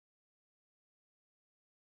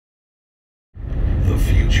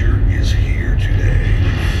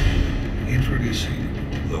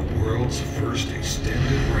world's first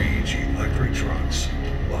extended range electric trucks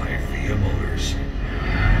by VIA Motors.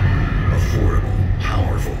 Affordable,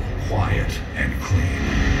 powerful, quiet, and clean.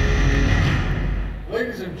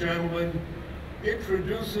 Ladies and gentlemen,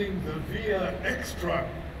 introducing the VIA X-Truck,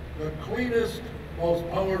 the cleanest, most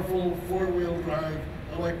powerful four-wheel drive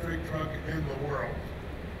electric truck in the world.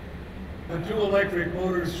 The two electric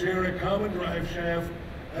motors share a common drive shaft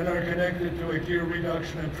and are connected to a gear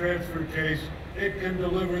reduction and transfer case. It can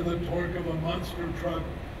deliver the torque of a monster truck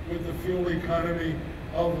with the fuel economy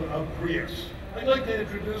of a Prius. I'd like to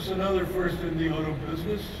introduce another first in the auto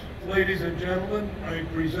business. Ladies and gentlemen, I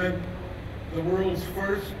present the world's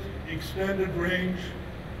first extended range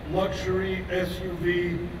luxury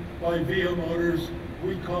SUV by VIA Motors.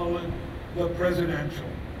 We call it the Presidential.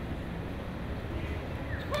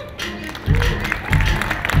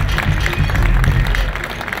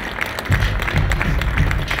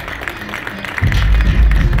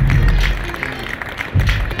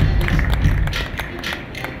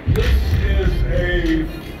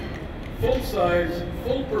 Full-size,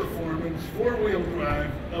 full-performance, four-wheel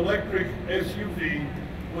drive electric SUV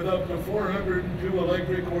with up to 402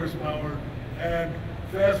 electric horsepower and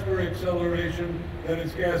faster acceleration than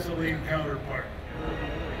its gasoline counterpart.